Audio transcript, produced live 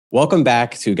Welcome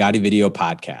back to Agati Video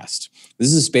Podcast. This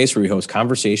is a space where we host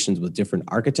conversations with different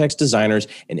architects, designers,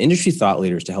 and industry thought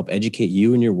leaders to help educate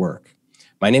you in your work.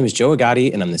 My name is Joe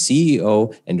Agati, and I'm the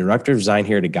CEO and Director of Design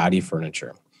here at Agati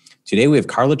Furniture. Today we have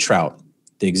Karla Trout,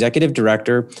 the Executive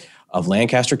Director of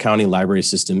Lancaster County Library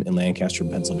System in Lancaster,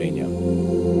 Pennsylvania.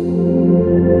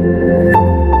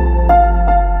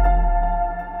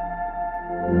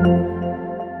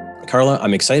 Karla,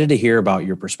 I'm excited to hear about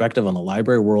your perspective on the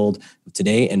library world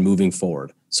today and moving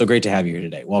forward. So great to have you here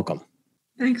today. Welcome.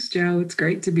 Thanks, Joe. It's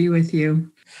great to be with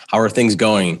you. How are things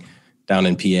going down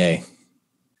in PA?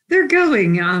 They're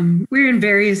going. We're in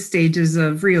various stages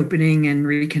of reopening and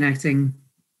reconnecting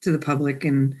to the public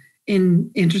and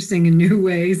in interesting and new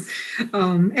ways,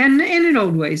 and in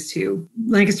old ways too.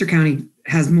 Lancaster County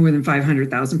has more than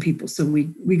 500,000 people, so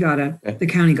the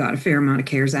county got a fair amount of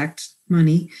CARES Act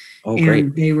money, and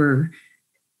great. they were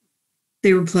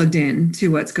plugged in to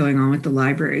what's going on with the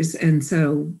libraries, and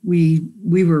so we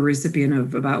were a recipient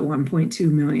of about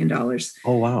 $1.2 million.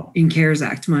 Oh wow! In CARES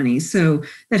Act money, so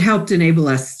that helped enable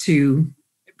us to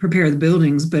prepare the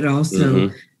buildings, but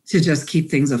also to just keep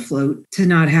things afloat. To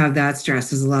not have that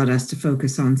stress has allowed us to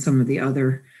focus on some of the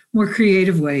other more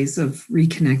creative ways of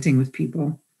reconnecting with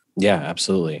people. Yeah,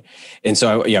 absolutely. And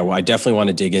so, I definitely want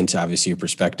to dig into, obviously, your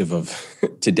perspective of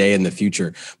today and the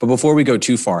future. But before we go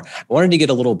too far, I wanted to get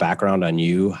a little background on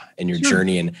you and your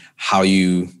journey and how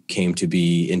you came to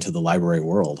be into the library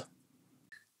world.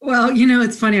 Well,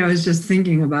 it's funny. I was just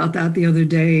thinking about that the other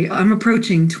day. I'm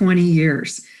approaching 20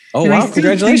 years. Oh, and wow. I still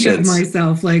Congratulations. think of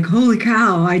myself like, holy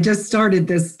cow, I just started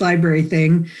this library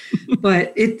thing,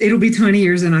 but it'll be 20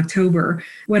 years in October.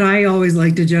 What I always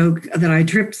like to joke that I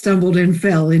tripped, stumbled, and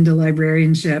fell into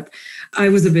librarianship. I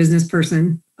was a business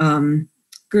person,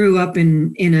 grew up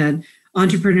in an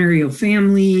entrepreneurial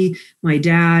family. My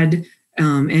dad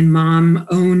and mom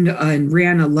owned and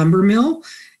ran a lumber mill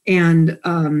and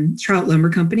Trout Lumber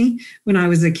Company when I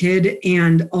was a kid.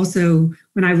 And also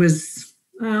when I was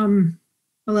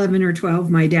 11 or 12,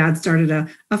 my dad started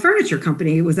a furniture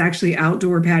company. It was actually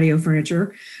outdoor patio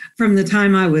furniture. From the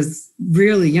time I was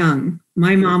really young,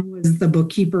 my mom was the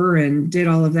bookkeeper and did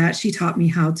all of that. She taught me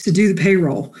how to do the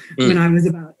payroll when I was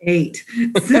about 8.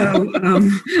 So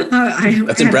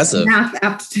That's impressive. Math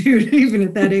aptitude even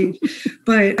at that age.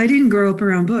 But I didn't grow up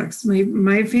around books.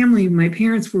 My family, my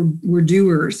parents were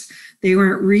doers. They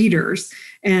weren't readers.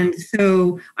 And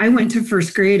so I went to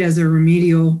first grade as a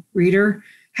remedial reader,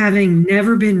 having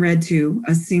never been read to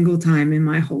a single time in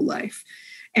my whole life.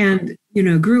 And,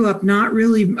 grew up not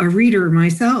really a reader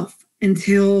myself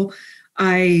until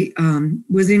I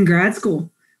was in grad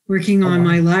school working on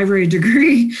my library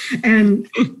degree and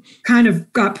kind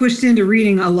of got pushed into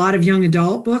reading a lot of young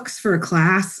adult books for a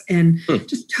class and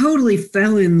just totally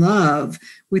fell in love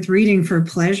with reading for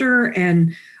pleasure.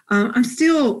 And I'm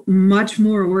still much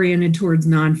more oriented towards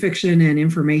nonfiction and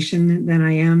information than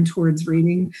I am towards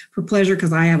reading for pleasure,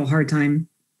 because I have a hard time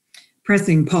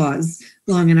pressing pause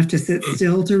long enough to sit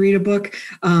still to read a book.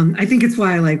 I think it's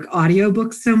why I like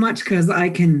audiobooks so much, because I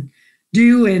can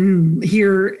do and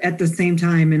hear at the same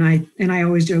time. And I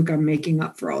always joke I'm making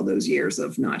up for all those years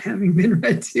of not having been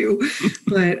read to.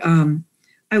 But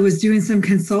I was doing some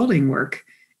consulting work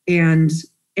and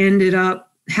ended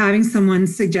up having someone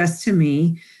suggest to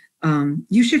me,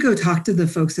 you should go talk to the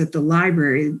folks at the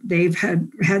library. They've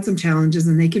had some challenges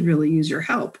and they could really use your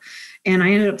help. And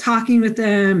I ended up talking with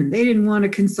them and they didn't want a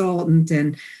consultant.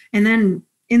 And then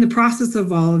in the process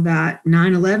of all of that,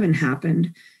 9/11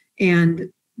 happened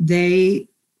and they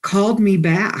called me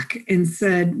back and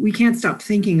said, we can't stop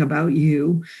thinking about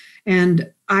you.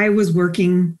 And I was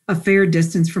working a fair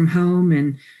distance from home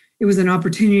and it was an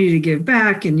opportunity to give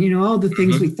back and, all the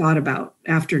things we thought about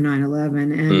after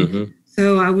 9/11. And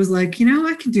so I was like,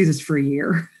 I can do this for a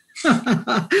year.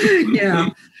 Yeah.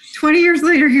 20 years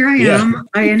later, here I am. Yeah.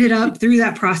 I ended up through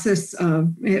that process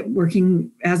of working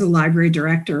as a library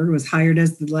director, was hired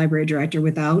as the library director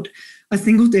without a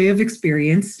single day of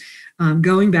experience,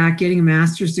 going back, getting a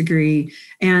master's degree.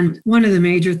 And one of the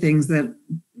major things that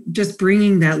just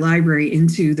bringing that library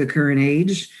into the current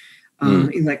age,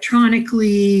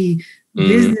 electronically,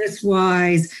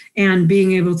 business-wise, and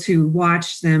being able to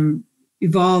watch them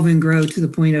evolve and grow to the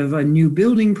point of a new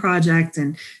building project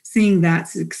and seeing that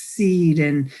succeed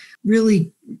and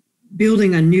really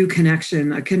building a new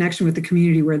connection, a connection with the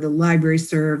community where the library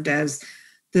served as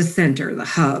the center, the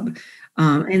hub.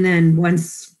 And then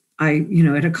once I,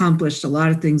 had accomplished a lot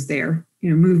of things there,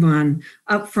 move on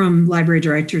up from library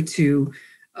director to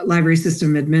library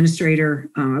system administrator.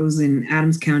 I was in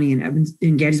Adams County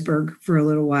in Gettysburg for a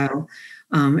little while.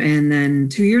 And then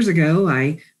 2 years ago,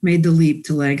 I made the leap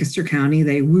to Lancaster County.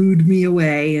 They wooed me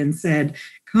away and said,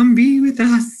 come be with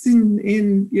us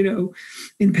in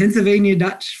Pennsylvania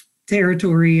Dutch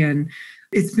territory. And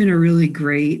it's been a really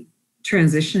great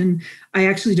transition. I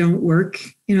actually don't work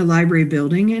in a library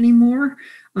building anymore.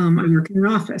 I work in an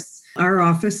office. Our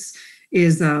office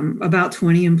is about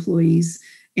 20 employees.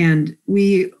 And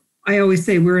I always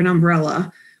say we're an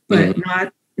umbrella, but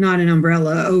not an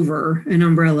umbrella over, an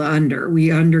umbrella under. We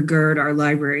undergird our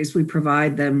libraries. We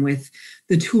provide them with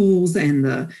the tools and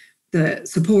the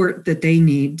support that they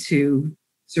need to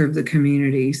serve the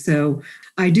community. So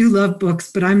I do love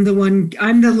books, but I'm the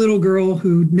little girl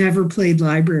who never played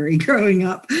library growing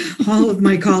up. All of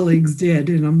my colleagues did.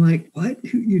 And I'm like, what?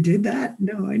 You did that?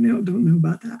 No, don't know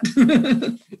about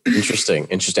that. Interesting.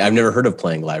 I've never heard of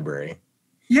playing library.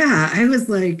 Yeah, I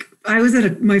was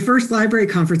at my first library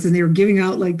conference and they were giving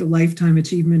out like the Lifetime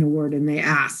Achievement Award. And they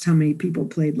asked how many people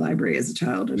played library as a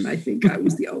child. And I think I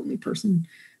was the only person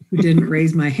who didn't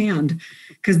raise my hand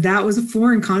because that was a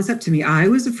foreign concept to me. I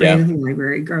was afraid of the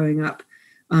library growing up.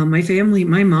 My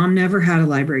mom never had a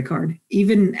library card.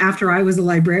 Even after I was a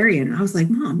librarian, I was like,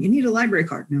 Mom, you need a library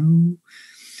card. No,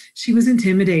 she was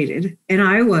intimidated and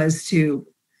I was too.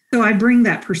 So I bring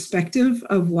that perspective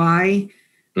of why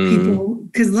people,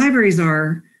 because libraries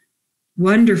are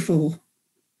wonderful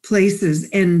places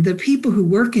and the people who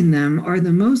work in them are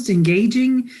the most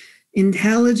engaging,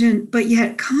 intelligent, but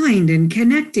yet kind and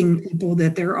connecting people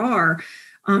that there are.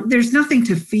 There's nothing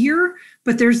to fear,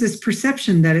 but there's this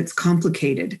perception that it's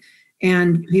complicated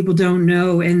and people don't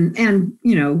know. And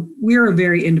we're a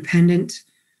very independent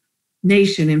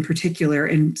nation in particular.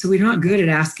 And so we're not good at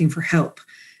asking for help.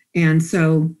 And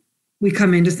so we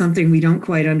come into something we don't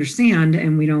quite understand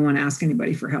and we don't want to ask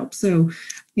anybody for help. So,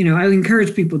 I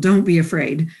encourage people, don't be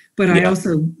afraid. But I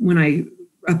also, when I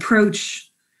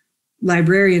approach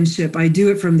librarianship, I do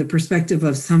it from the perspective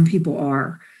of some people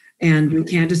are, and we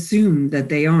can't assume that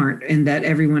they aren't, and that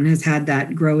everyone has had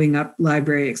that growing up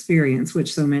library experience,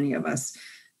 which so many of us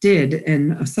did,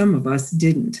 and some of us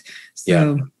didn't.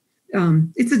 So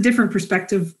it's a different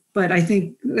perspective, but I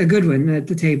think a good one at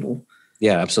the table.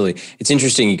 Yeah, absolutely. It's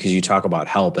interesting because you talk about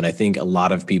help, and I think a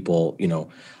lot of people,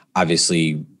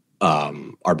 obviously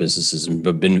our business has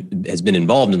been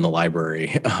involved in the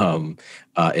library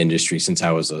industry since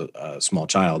I was a small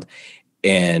child.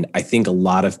 And I think a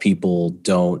lot of people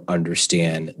don't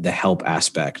understand the help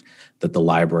aspect that the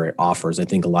library offers. I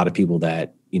think a lot of people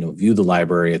that, view the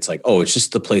library, it's like, oh, it's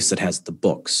just the place that has the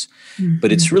books. Mm-hmm.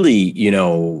 But it's really,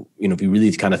 if you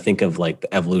really kind of think of like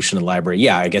the evolution of the library,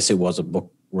 yeah, I guess it was a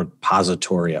book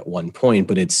repository at one point,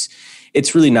 but it's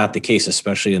really not the case,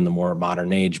 especially in the more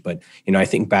modern age. But, I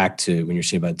think back to when you're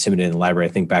saying about intimidating the library,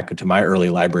 I think back to my early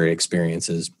library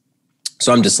experiences.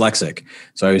 So I'm dyslexic.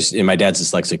 And my dad's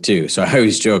dyslexic too. So I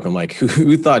always joke, I'm like,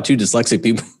 who thought two dyslexic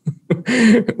people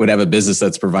would have a business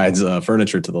that provides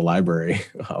furniture to the library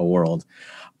world?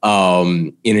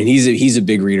 And he's a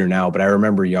big reader now, but I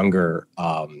remember younger,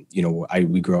 I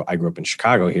grew up in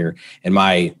Chicago here, and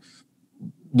my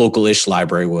local-ish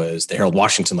library was the Harold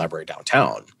Washington Library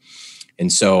downtown.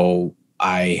 And so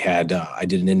I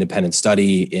did an independent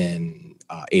study in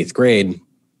 8th grade,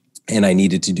 and I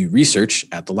needed to do research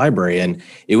at the library, and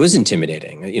it was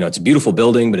intimidating. It's a beautiful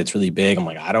building, but it's really big. I'm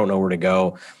like, I don't know where to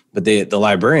go. But the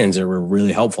librarians were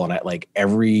really helpful. And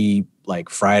every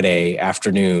Friday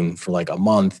afternoon for a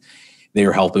month, they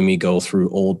were helping me go through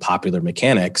old Popular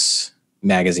Mechanics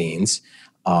magazines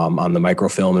on the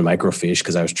microfilm and microfiche,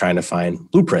 because I was trying to find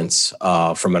blueprints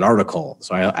from an article.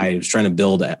 So I was trying to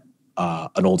build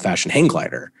an old-fashioned hang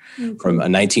glider from a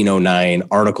 1909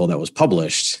 article that was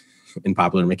published in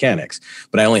Popular Mechanics.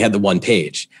 But I only had the one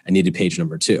page. I needed page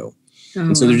number 2.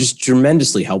 And so they're just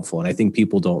tremendously helpful. And I think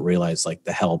people don't realize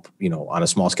the help, on a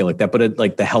small scale like that,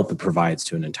 but the help it provides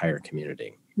to an entire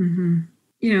community. Mm-hmm.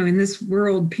 In this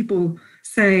world, people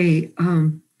say,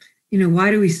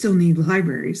 why do we still need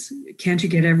libraries? Can't you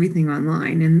get everything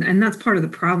online? And that's part of the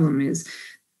problem is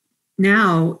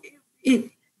now,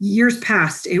 years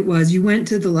past, it was you went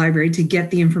to the library to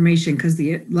get the information because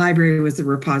the library was the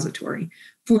repository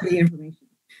for the information.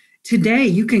 Today,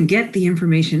 you can get the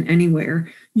information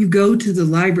anywhere. You go to the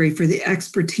library for the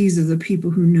expertise of the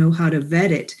people who know how to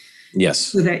vet it. Yes.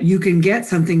 So that you can get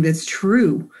something that's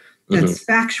true. that's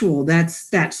factual. That's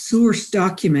that source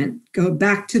document. Go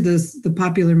back to the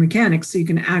popular mechanics so you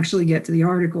can actually get to the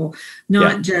article,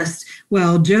 not just,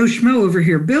 well, Joe Schmo over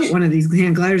here built one of these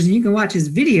hand gliders and you can watch his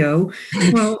video.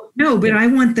 Well, no, but I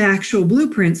want the actual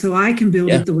blueprint so I can build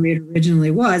it the way it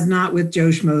originally was, not with Joe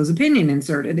Schmo's opinion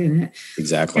inserted in it.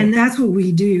 Exactly. And that's what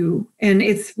we do. And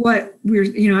it's what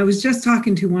I was just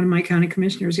talking to one of my county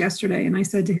commissioners yesterday, and I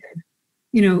said to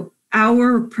him,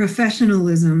 our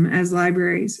professionalism as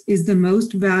libraries is the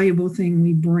most valuable thing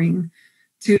we bring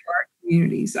to our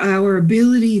communities. Our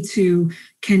ability to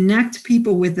connect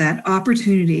people with that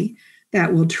opportunity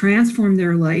that will transform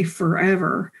their life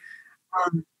forever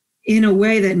in a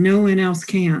way that no one else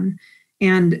can.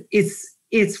 And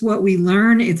it's what we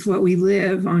learn, it's what we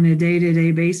live on a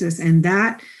day-to-day basis. And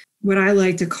that, what I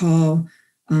like to call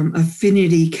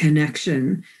affinity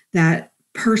connection, that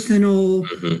personal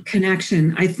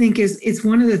connection, I think it's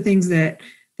one of the things that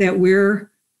we're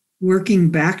working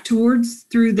back towards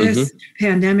through this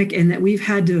pandemic, and that we've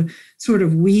had to sort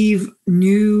of weave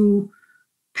new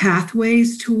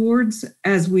pathways towards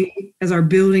as our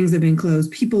buildings have been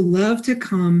closed. People love to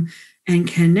come and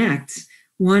connect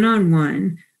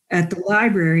one-on-one at the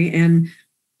library, and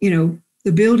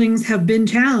the buildings have been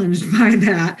challenged by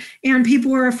that, and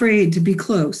people are afraid to be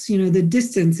close. The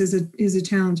distance is a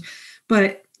challenge.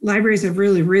 But libraries have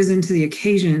really risen to the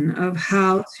occasion of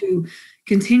how to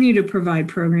continue to provide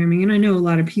programming. And I know a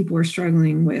lot of people are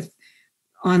struggling with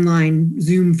online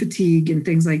Zoom fatigue and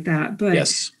things like that. But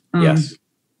yes.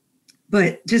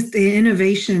 But just the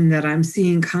innovation that I'm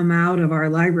seeing come out of our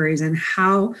libraries and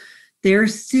how they're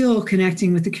still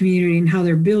connecting with the community and how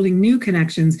they're building new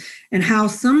connections, and how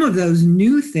some of those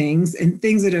new things and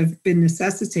things that have been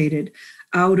necessitated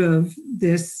out of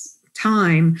this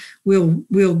time will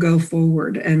go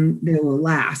forward and they will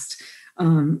last.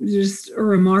 Just a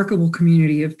remarkable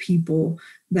community of people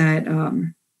that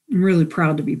I'm really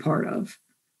proud to be part of.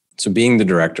 So being the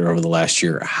director over the last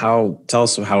year, tell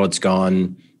us how it's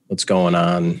gone, what's going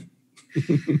on.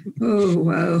 Oh,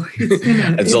 wow.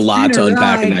 It's a lot to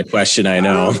unpack in that question, I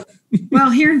know. Well,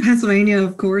 here in Pennsylvania,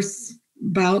 of course,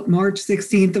 about March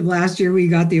 16th of last year, we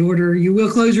got the order, you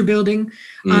will close your building.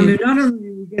 And not only do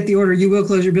you get the order, you will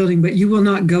close your building, but you will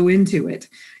not go into it.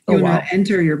 You will not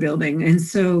enter your building. And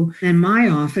so in my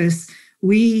office,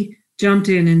 we jumped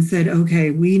in and said, okay,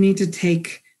 we need to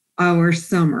take our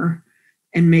summer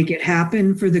and make it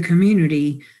happen for the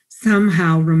community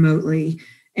somehow remotely.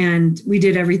 And we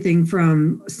did everything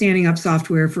from standing up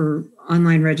software for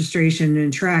online registration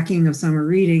and tracking of summer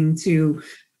reading to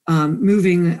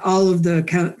moving all of the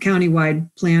countywide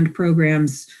planned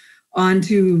programs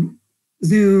onto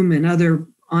Zoom and other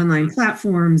online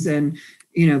platforms, and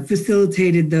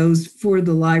facilitated those for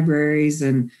the libraries,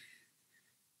 and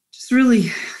just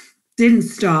really didn't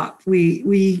stop. We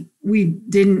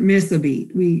didn't miss a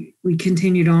beat. We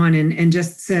continued on and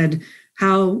just said,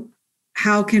 how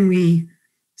can we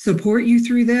support you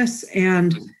through this?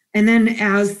 And then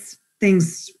as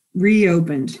things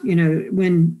reopened,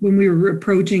 when we were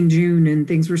approaching June and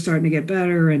things were starting to get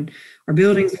better and our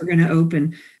buildings were going to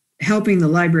open, helping the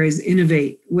libraries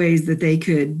innovate ways that they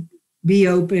could be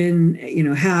open,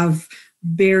 have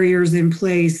barriers in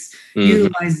place,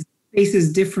 utilize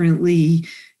spaces differently,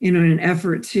 in an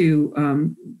effort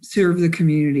to serve the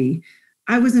community.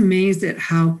 I was amazed at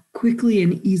how quickly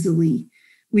and easily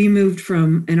we moved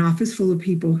from an office full of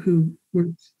people who were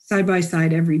side by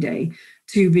side every day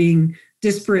to being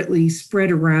disparately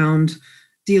spread around,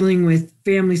 dealing with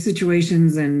family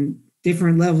situations and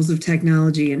different levels of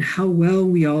technology, and how well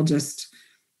we all just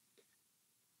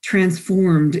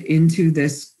transformed into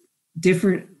this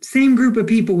same group of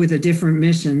people with a different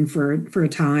mission for a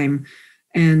time,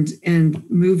 and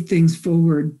moved things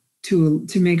forward to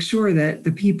make sure that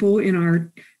the people in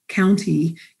our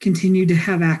county continue to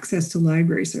have access to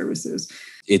library services.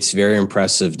 It's very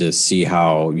impressive to see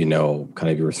how, kind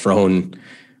of you were thrown,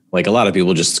 like a lot of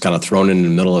people just kind of thrown in the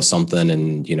middle of something,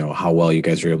 and, how well you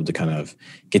guys were able to kind of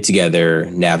get together,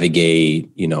 navigate,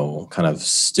 kind of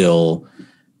still,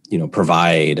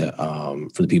 provide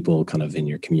for the people kind of in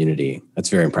your community. That's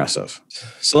very impressive.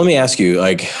 So let me ask you,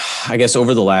 I guess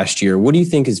over the last year, what do you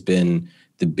think has been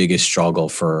the biggest struggle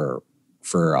for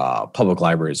public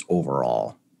libraries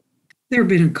overall? There have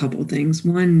been a couple of things.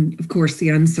 One, of course, the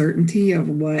uncertainty of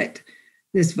what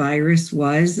this virus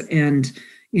was, and,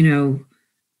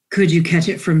 could you catch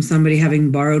it from somebody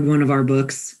having borrowed one of our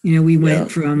books? We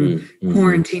went from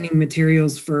quarantining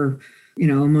materials for,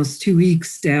 almost 2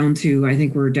 weeks down to, I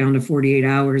think we're down to 48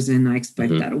 hours, and I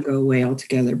expect that'll go away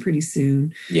altogether pretty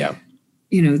soon. Yeah.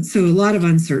 So a lot of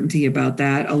uncertainty about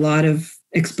that, a lot of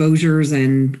exposures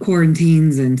and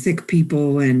quarantines and sick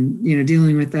people and,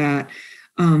 dealing with that.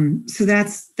 So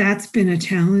that's been a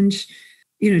challenge.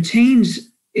 Change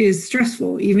is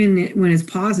stressful, even when it's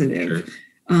positive. Sure.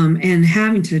 And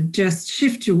having to just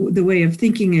shift the way of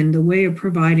thinking and the way of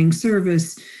providing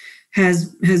service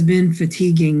has been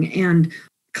fatiguing. And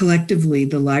collectively,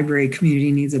 the library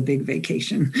community needs a big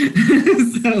vacation.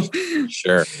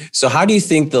 Sure. So how do you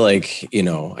think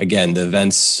again,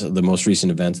 the most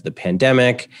recent events of the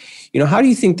pandemic, how do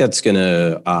you think that's going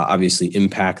to obviously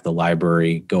impact the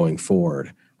library going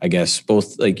forward? I guess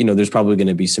both there's probably going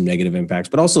to be some negative impacts,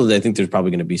 but also I think there's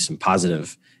probably going to be some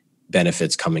positive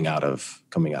benefits coming out of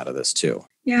this too.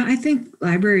 Yeah, I think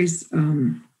libraries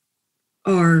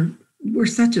we're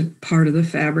such a part of the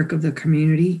fabric of the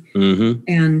community,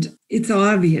 and it's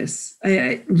obvious.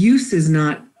 Use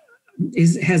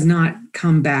has not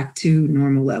come back to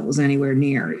normal levels anywhere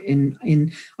near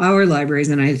in our libraries,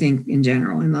 and I think in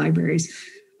general in libraries.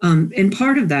 And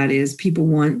part of that is people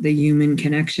want the human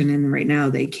connection, and right now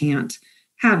they can't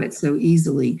have it so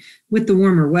easily. With the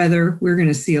warmer weather, we're going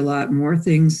to see a lot more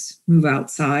things move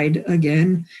outside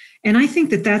again, and I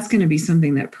think that that's going to be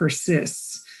something that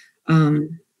persists.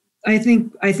 I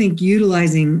think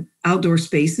utilizing outdoor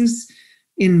spaces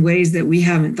in ways that we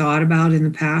haven't thought about in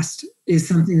the past is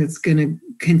something that's going to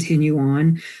continue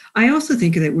on. I also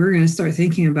think that we're going to start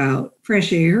thinking about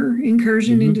fresh air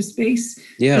incursion into space.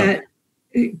 Yeah. That,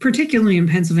 particularly in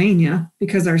Pennsylvania,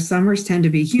 because our summers tend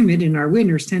to be humid and our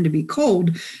winters tend to be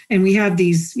cold. And we have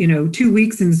these, 2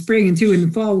 weeks in the spring and 2 in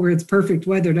the fall where it's perfect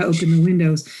weather to open the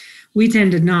windows. We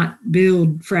tend to not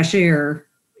build fresh air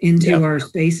into our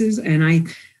spaces. And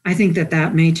I think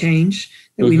that may change,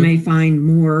 that we may find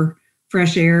more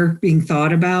fresh air being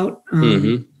thought about,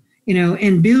 and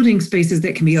building spaces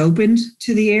that can be opened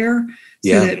to the air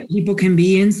so that people can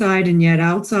be inside and yet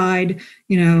outside,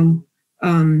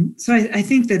 So I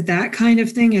think that kind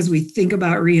of thing, as we think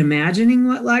about reimagining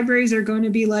what libraries are going to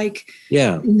be like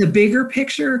in the bigger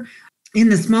picture. In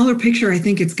the smaller picture, I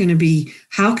think it's going to be,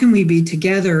 how can we be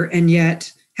together and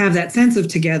yet have that sense of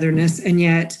togetherness and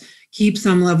yet keep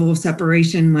some level of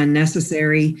separation when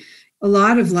necessary. A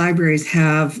lot of libraries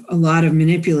have a lot of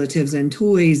manipulatives and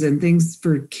toys and things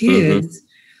for kids.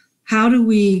 How do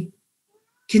we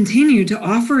continue to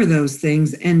offer those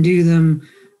things and do them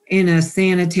in a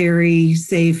sanitary,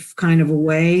 safe kind of a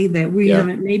way that we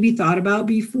haven't maybe thought about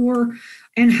before?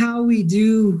 And how we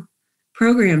do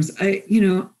programs,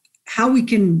 how we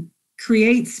can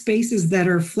create spaces that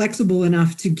are flexible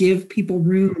enough to give people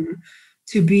room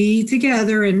to be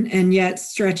together and yet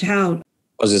stretch out.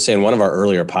 I was going to say, in one of our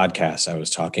earlier podcasts, I was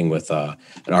talking with an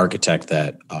architect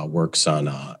that works on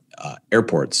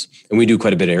airports, and we do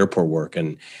quite a bit of airport work.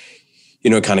 And,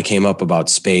 it kind of came up about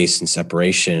space and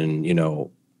separation.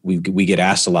 We get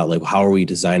asked a lot, like, how are we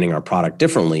designing our product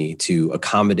differently to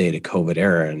accommodate a COVID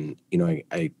era? And,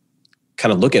 I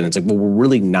kind of look at it, it's like, well, we're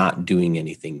really not doing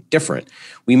anything different.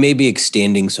 We may be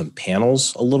extending some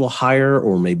panels a little higher,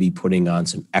 or maybe putting on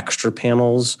some extra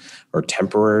panels or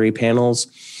temporary panels.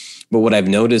 But what I've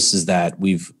noticed is that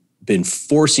we've been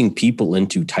forcing people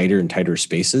into tighter and tighter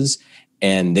spaces,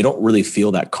 and they don't really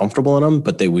feel that comfortable in them,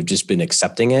 but we've just been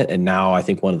accepting it. And now I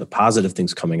think one of the positive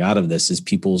things coming out of this is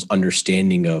people's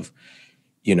understanding of,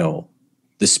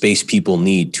 the space people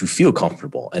need to feel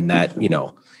comfortable. And that, it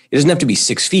doesn't have to be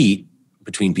 6 feet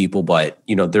between people, but,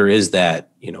 there is that,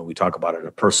 we talk about it in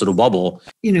a personal bubble.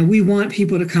 We want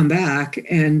people to come back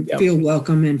and feel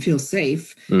welcome and feel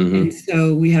safe. And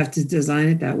so we have to design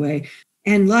it that way.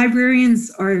 And librarians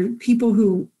are people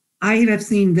who I have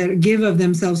seen that give of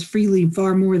themselves freely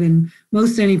far more than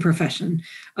most any profession.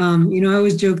 I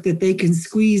always joke that they can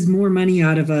squeeze more money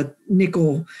out of a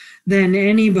nickel than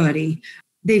anybody.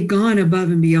 They've gone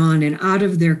above and beyond and out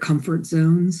of their comfort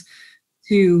zones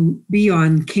to be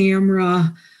on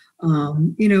camera,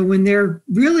 when they're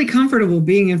really comfortable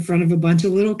being in front of a bunch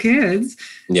of little kids,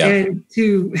 and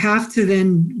to have to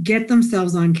then get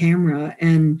themselves on camera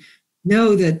and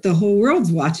know that the whole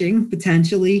world's watching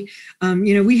potentially.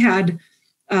 We had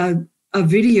a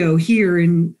video here,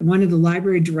 and one of the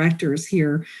library directors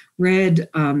here read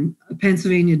a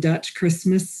Pennsylvania Dutch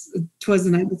Christmas. It was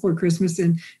the night before Christmas,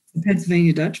 and the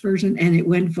Pennsylvania Dutch version, and it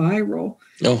went viral.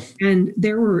 Oh. And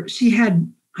she had,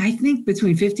 I think,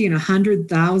 between 50 and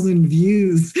 100,000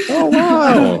 views. Oh,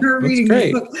 wow. Her reading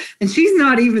this book. And she's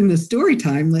not even the story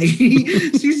time lady.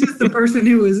 She's just the person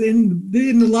who was in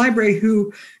the library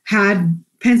who had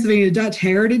Pennsylvania Dutch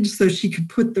heritage so she could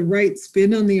put the right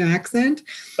spin on the accent.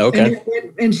 Okay.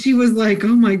 And she was like,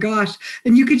 oh my gosh.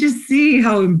 And you could just see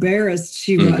how embarrassed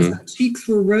she was. Her cheeks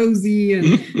were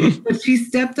rosy, but she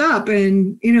stepped up,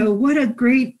 and, what a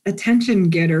great attention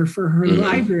getter for her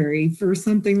library for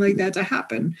something like that to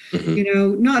happen.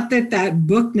 Not that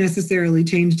book necessarily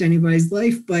changed anybody's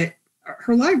life, but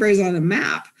her library's on the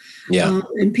map. Yeah.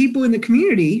 And people in the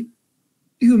community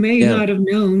who may not have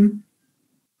known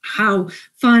how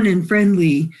fun and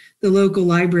friendly the local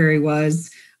library was,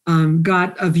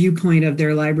 got a viewpoint of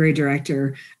their library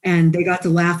director, and they got to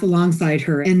laugh alongside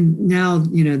her. And now,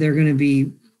 they're going to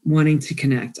be wanting to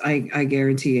connect. I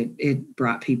guarantee it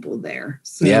brought people there.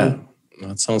 So, yeah,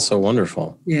 that sounds so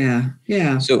wonderful. Yeah.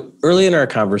 Yeah. So early in our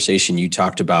conversation, you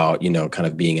talked about, kind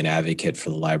of being an advocate for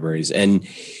the libraries. And,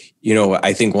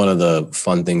 I think one of the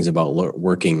fun things about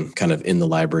working kind of in the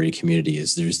library community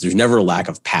is there's never a lack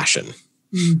of passion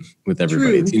with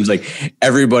everybody. True. It seems like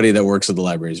everybody that works at the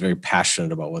library is very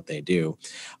passionate about what they do.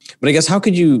 But I guess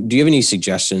do you have any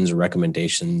suggestions or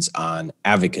recommendations on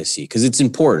advocacy? Because it's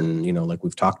important, like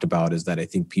we've talked about, is that I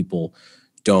think people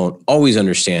don't always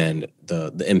understand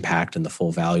the impact and the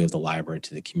full value of the library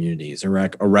to the community. Is there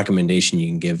a recommendation you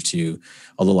can give to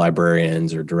other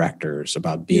librarians or directors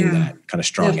about being that kind of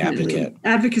strong advocate?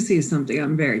 Advocacy is something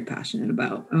I'm very passionate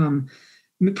about.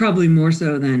 Probably more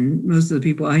so than most of the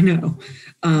people I know.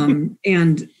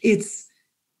 And it's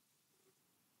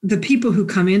the people who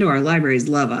come into our libraries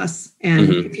love us. And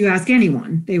if you ask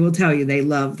anyone, they will tell you they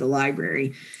love the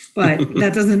library. But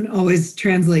that doesn't always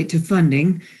translate to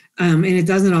funding. And it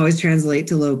doesn't always translate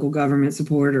to local government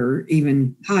support or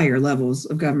even higher levels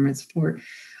of government support.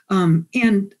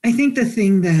 And I think the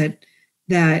thing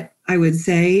that I would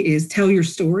say is tell your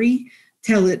story,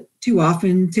 tell it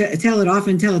often,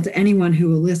 tell it to anyone who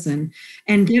will listen,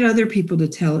 and get other people to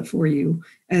tell it for you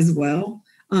as well.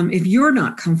 If you're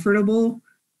not comfortable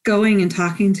going and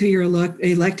talking to your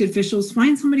elected officials,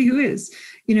 find somebody who is.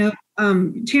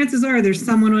 Chances are there's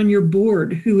someone on your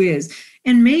board who is.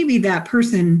 And maybe that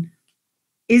person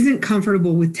isn't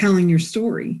comfortable with telling your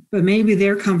story, but maybe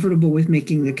they're comfortable with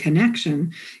making the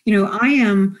connection.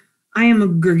 I am a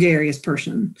gregarious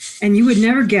person, and you would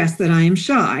never guess that I am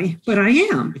shy, but I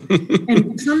am.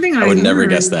 And something I would never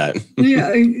guess that. Yeah,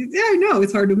 I know,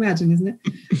 it's hard to imagine, isn't it?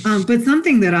 But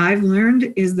something that I've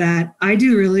learned is that I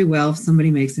do really well if somebody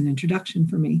makes an introduction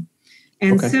for me.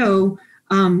 And so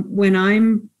when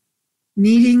I'm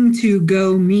needing to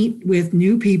go meet with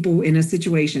new people in a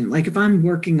situation, like if I'm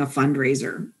working a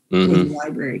fundraiser for the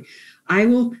library, I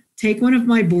will take one of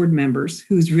my board members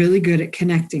who's really good at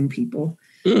connecting people,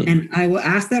 and I will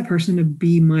ask that person to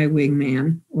be my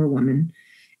wingman or woman.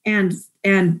 And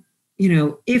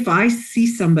if I see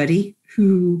somebody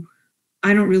who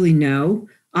I don't really know,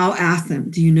 I'll ask them,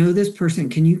 do you know this person?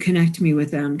 Can you connect me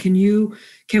with them?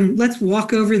 Let's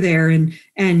walk over there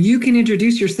and you can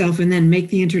introduce yourself and then make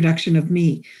the introduction of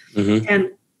me.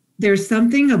 And there's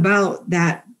something about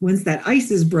that, once that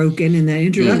ice is broken and that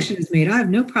introduction is made, I have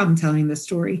no problem telling the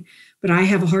story, but I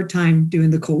have a hard time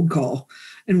doing the cold call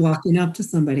and walking up to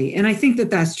somebody. And I think that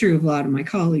that's true of a lot of my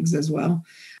colleagues as well.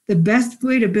 The best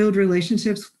way to build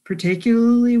relationships,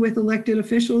 particularly with elected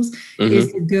officials,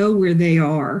 is to go where they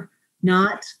are,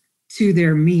 not to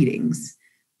their meetings,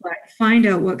 but find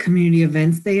out what community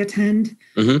events they attend,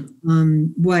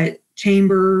 what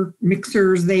chamber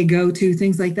mixers they go to,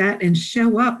 things like that, and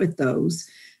show up at those,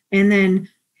 and then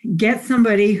get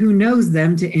somebody who knows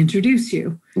them to introduce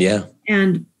you. Yeah.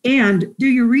 And do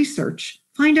your research.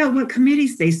 Find out what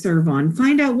committees they serve on.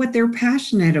 Find out what they're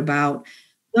passionate about.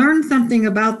 Learn something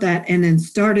about that, and then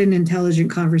start an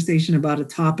intelligent conversation about a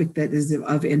topic that is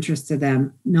of interest to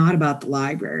them, not about the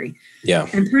library. Yeah.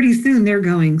 And pretty soon they're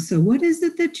going, so what is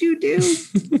it that you do?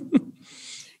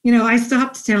 I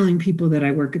stopped telling people that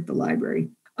I work at the library.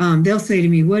 They'll say to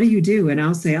me, what do you do? And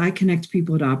I'll say, I connect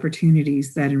people to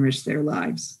opportunities that enrich their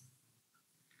lives.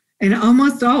 And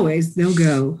almost always they'll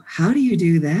go, how do you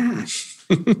do that?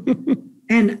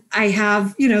 And I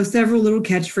have, several little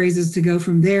catchphrases to go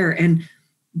from there. And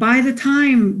by the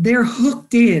time they're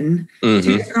hooked in to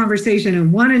the conversation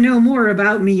and want to know more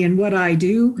about me and what I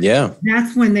do,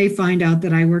 that's when they find out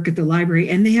that I work at the library.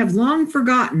 And they have long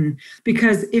forgotten,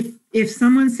 because if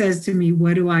someone says to me,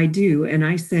 what do I do? And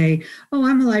I say, oh,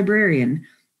 I'm a librarian,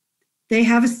 they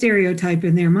have a stereotype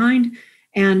in their mind.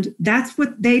 And that's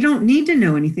what they don't need to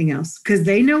know anything else, because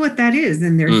they know what that is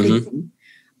and they're thinking.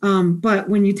 But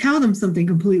when you tell them something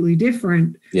completely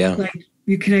different, like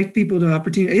you connect people to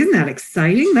opportunity. Isn't that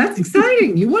exciting? That's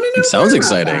exciting. You want to know. It sounds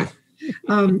exciting.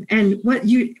 And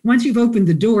once you've opened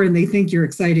the door and they think you're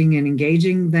exciting and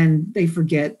engaging, then they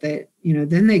forget that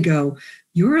then they go,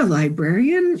 "You're a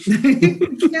librarian?"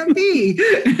 It can't be.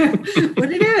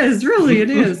 But it is, really, it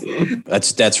is.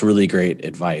 That's really great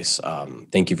advice.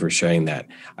 Thank you for sharing that.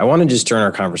 I want to just turn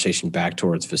our conversation back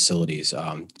towards facilities.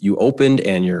 You opened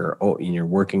and you're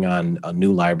working on a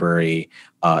new library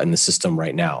in the system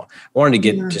right now. I wanted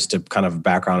to get just a kind of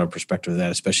background and perspective of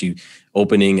that, especially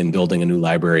opening and building a new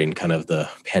library in kind of the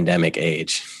pandemic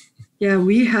age. Yeah,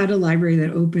 we had a library that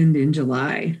opened in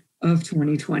July of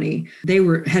 2020. They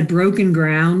had broken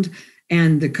ground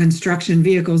and the construction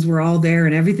vehicles were all there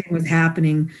and everything was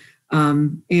happening.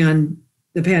 And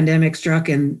the pandemic struck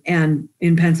and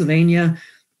in Pennsylvania,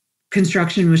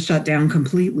 construction was shut down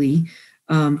completely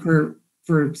for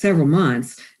several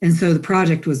months. And so the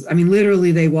project was,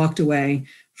 literally they walked away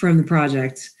from the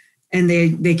project and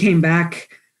they came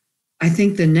back, I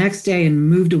think the next day, and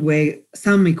moved away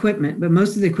some equipment, but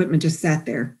most of the equipment just sat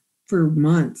there for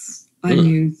months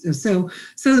unused. So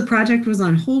the project was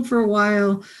on hold for a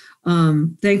while.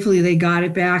 Thankfully, they got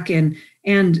it back, and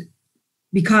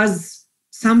because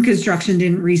some construction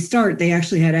didn't restart, they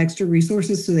actually had extra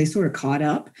resources, so they sort of caught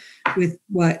up with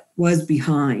what was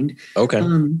behind. Okay.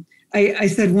 I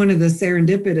said one of the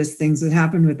serendipitous things that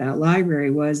happened with that library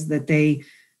was that they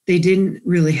didn't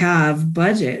really have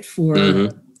budget for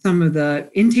some of the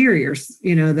interiors,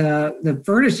 the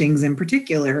furnishings in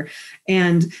particular.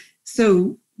 And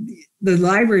so the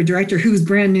library director, who's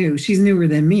brand new, she's newer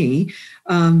than me,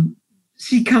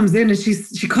 she comes in and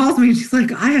she calls me and she's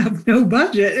like, "I have no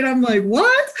budget." And I'm like,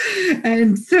 "What?"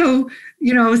 And so,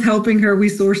 I was helping her. We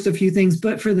sourced a few things,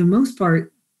 but for the most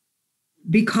part,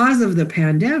 because of the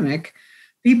pandemic,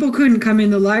 people couldn't come in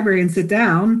the library and sit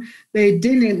down. They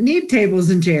didn't need tables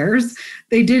and chairs.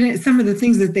 They didn't, some of the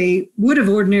things that they would have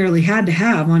ordinarily had to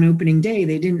have on opening day,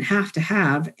 they didn't have to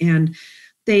have. And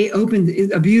they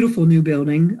opened a beautiful new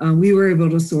building. We were able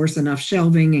to source enough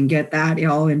shelving and get that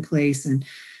all in place. And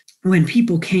when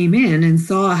people came in and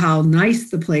saw how nice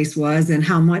the place was and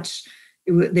how much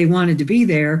they wanted to be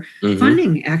there,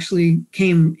 funding actually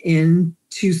came in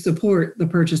to support the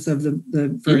purchase of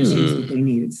the furnishings that they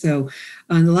needed. So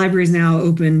the library is now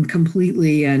open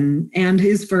completely and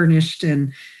is furnished.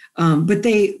 And but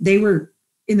they were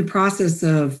in the process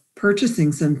of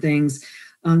purchasing some things.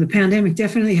 The pandemic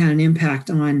definitely had an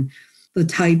impact on the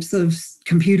types of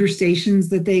computer stations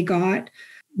that they got,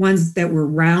 ones that were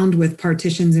round with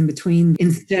partitions in between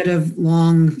instead of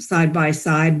long side by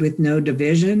side with no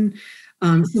division.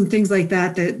 Some things like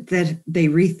that they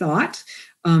rethought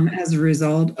as a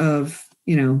result of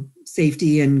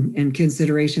safety and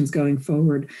considerations going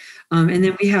forward. And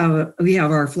then we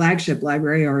have our flagship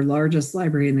library, our largest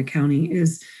library in the county,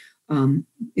 is in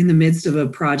the midst of a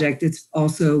project. It's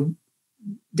also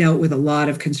dealt with a lot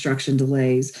of construction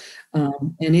delays,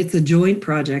 and it's a joint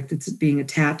project that's being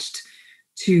attached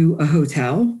to a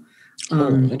hotel.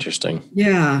 Interesting.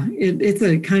 Yeah, it's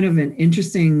a kind of an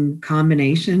interesting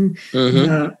combination.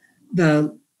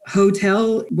 The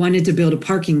hotel wanted to build a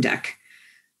parking deck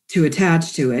to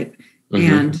attach to it.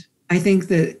 And I think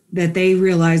that they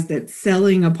realized that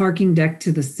selling a parking deck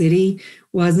to the city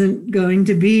wasn't going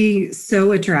to be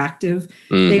so attractive.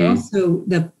 They also,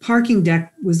 the parking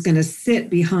deck was going to sit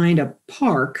behind a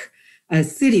park, a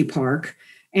city park.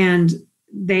 And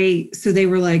they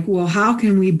were like, well, how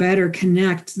can we better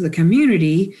connect the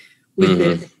community with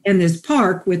this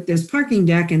park with this parking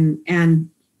deck? And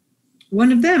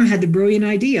one of them had the brilliant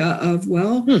idea of,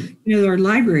 well, our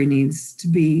library needs to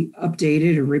be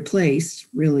updated or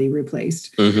really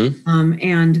replaced.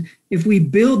 And if we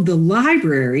build the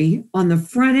library on the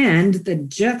front end that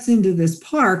jets into this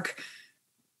park,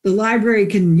 the library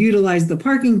can utilize the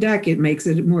parking deck. It makes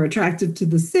it more attractive to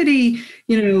the city,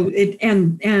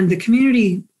 and the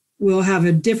community will have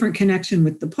a different connection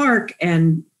with the park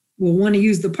and will want to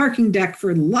use the parking deck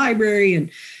for the library.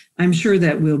 And I'm sure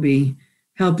that we'll be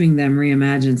helping them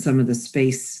reimagine some of the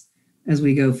space as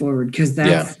we go forward, because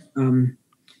that's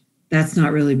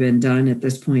not really been done at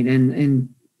this point.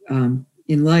 And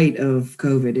in light of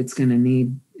COVID, it's going to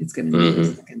need a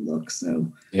second look.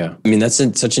 So yeah, that's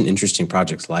such an interesting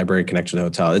project. Library connected to the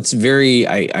hotel. It's very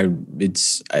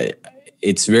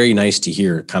it's very nice to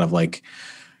hear kind of what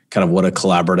a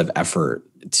collaborative effort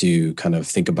to kind of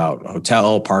think about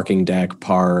hotel, parking deck,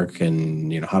 park,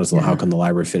 and how can the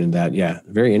library fit in that? Yeah,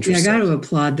 very interesting. Yeah, I got to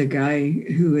applaud the guy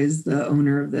who is the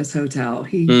owner of this hotel.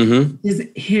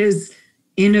 His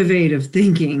innovative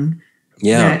thinking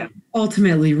that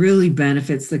ultimately really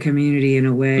benefits the community in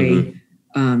a way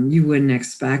you wouldn't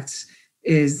expect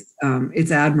is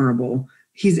it's admirable.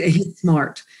 He's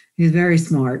smart. He's very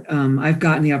smart. I've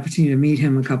gotten the opportunity to meet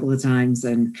him a couple of times,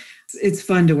 and it's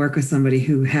fun to work with somebody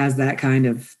who has that kind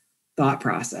of thought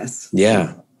process.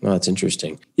 Yeah. Well, that's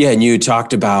interesting. Yeah. And you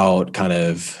talked about kind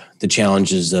of the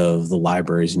challenges of the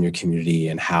libraries in your community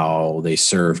and how they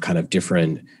serve kind of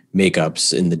different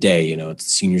makeups in the day. It's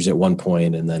seniors at one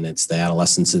point, and then it's the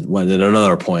adolescents at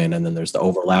another point, and then there's the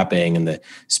overlapping, and the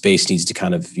space needs to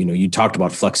kind of, you talked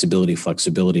about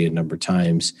flexibility a number of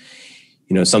times.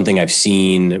 Something I've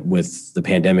seen with the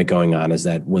pandemic going on is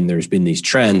that when there's been these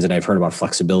trends, and I've heard about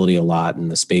flexibility a lot in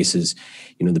the spaces,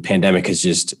 the pandemic has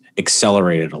just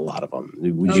accelerated a lot of them.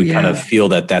 Would you kind of feel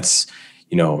that that's,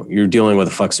 you're dealing with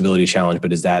a flexibility challenge,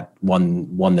 but is that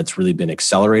one that's really been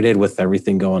accelerated with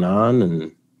everything going on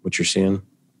and what you're seeing?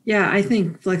 Yeah, I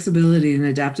think flexibility and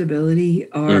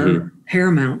adaptability are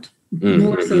paramount,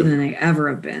 more so than they ever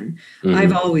have been.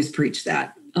 I've always preached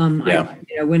that.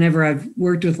 Whenever I've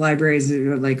worked with libraries,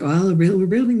 they're like, well, we're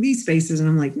building these spaces. And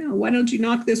I'm like, no, why don't you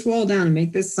knock this wall down and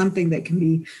make this something that can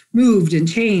be moved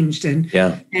and changed?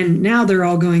 And now they're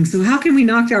all going, so how can we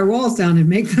knock our walls down and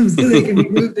make them so they can be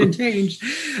moved and changed?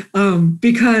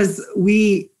 Because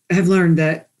we have learned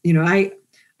that,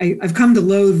 I've come to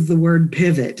loathe the word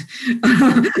pivot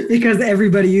because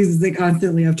everybody uses it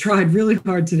constantly. I've tried really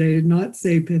hard today to not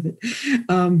say pivot,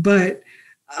 but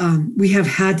we have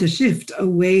had to shift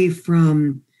away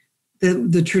from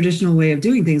the traditional way of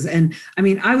doing things. And I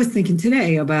mean, I was thinking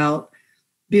today about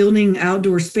building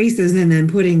outdoor spaces and then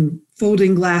putting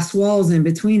folding glass walls in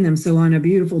between them. So on a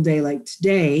beautiful day like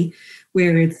today,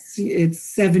 where it's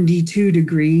 72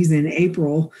 degrees in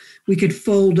April, we could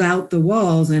fold out the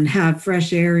walls and have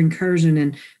fresh air incursion,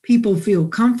 and people feel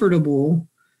comfortable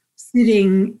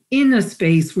sitting in a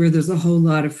space where there's a whole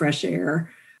lot of fresh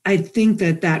air. I think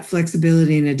that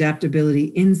flexibility and adaptability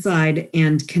inside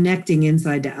and connecting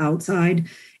inside to outside,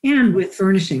 and with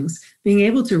furnishings, being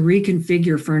able to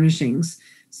reconfigure furnishings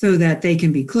so that they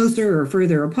can be closer or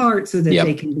further apart, so that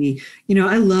they can be,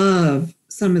 I love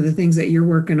some of the things that you're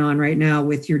working on right now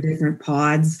with your different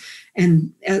pods,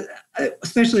 and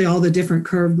especially all the different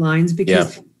curved lines,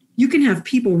 because you can have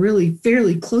people really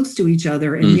fairly close to each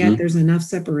other, and yet there's enough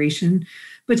separation.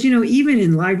 But, even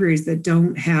in libraries that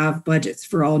don't have budgets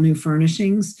for all new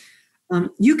furnishings,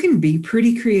 you can be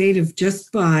pretty creative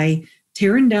just by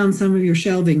tearing down some of your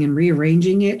shelving and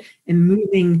rearranging it and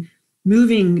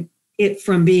moving it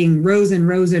from being rows and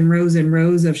rows and rows and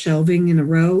rows of shelving in a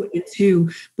row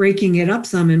into breaking it up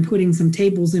some and putting some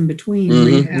tables in between. Where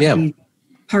you have these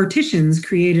partitions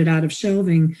created out of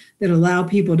shelving that allow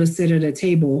people to sit at a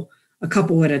table a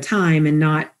couple at a time and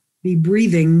not be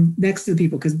breathing next to the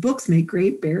people, because books make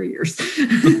great barriers.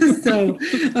 So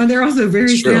they're also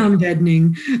very sound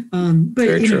deadening.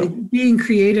 But being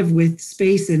creative with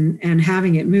space and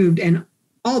having it moved, and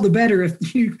all the better if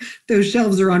those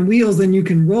shelves are on wheels, then you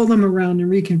can roll them around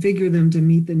and reconfigure them to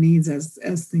meet the needs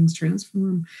as things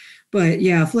transform. But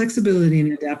flexibility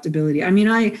and adaptability. I mean,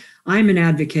 I'm an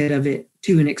advocate of it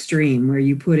to an extreme, where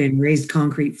you put in raised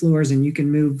concrete floors and you can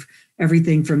move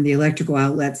everything from the electrical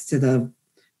outlets to the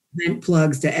vent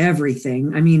plugs to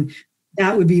everything. I mean,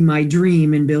 that would be my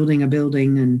dream in building a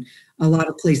building, and a lot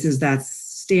of places that's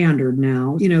standard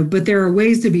now, but there are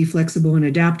ways to be flexible and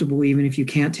adaptable even if you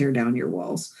can't tear down your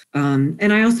walls.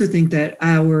 And I also think that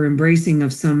our embracing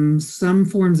of some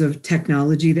forms of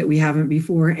technology that we haven't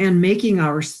before, and making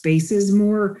our spaces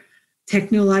more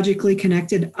technologically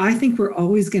connected, I think we're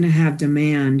always going to have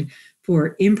demand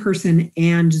for in-person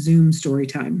and Zoom story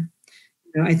time.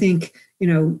 I think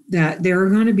that there are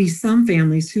going to be some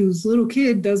families whose little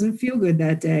kid doesn't feel good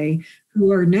that day,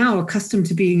 who are now accustomed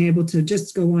to being able to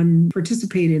just go on,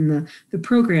 participate in the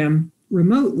program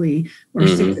remotely, or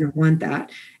still going to want that.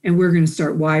 And we're going to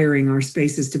start wiring our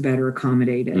spaces to better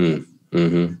accommodate it.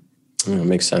 That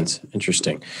makes sense.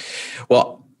 Interesting.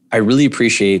 Well, I really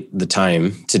appreciate the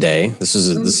time today. This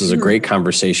is a great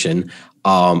conversation.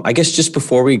 I guess just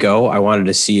before we go, I wanted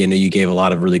to see, I know you gave a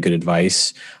lot of really good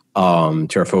advice to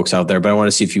our folks out there, but I want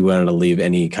to see if you wanted to leave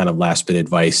any kind of last bit of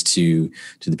advice to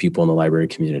the people in the library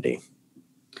community.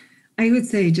 I would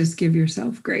say just give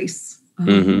yourself grace.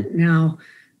 Now,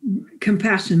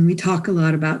 compassion, we talk a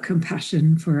lot about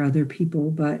compassion for other people,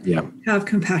 but have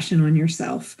compassion on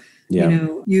yourself.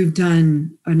 You've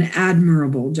done an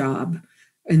admirable job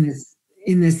in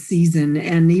this season,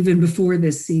 and even before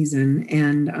this season,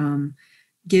 and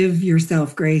give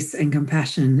yourself grace and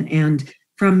compassion. And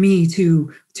from me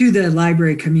to the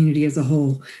library community as a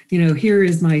whole, here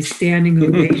is my standing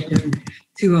ovation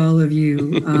to all of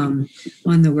you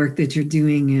on the work that you're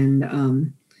doing.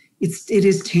 And it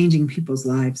is changing people's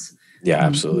lives. Yeah,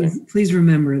 absolutely. Please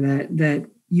remember that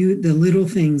the little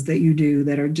things that you do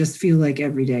that are just feel like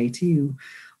every day to you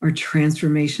are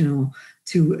transformational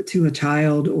to a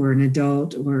child or an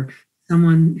adult or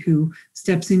someone who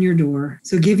steps in your door.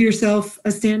 So give yourself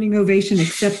a standing ovation,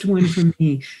 accept one from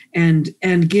me, and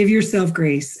give yourself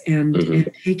grace and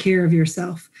take care of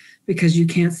yourself, because you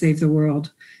can't save the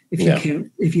world if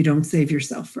you don't save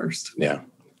yourself first. Yeah.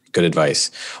 Good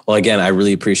advice. Well, again, I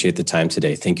really appreciate the time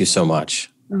today. Thank you so much.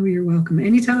 Oh, you're welcome.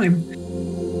 Anytime.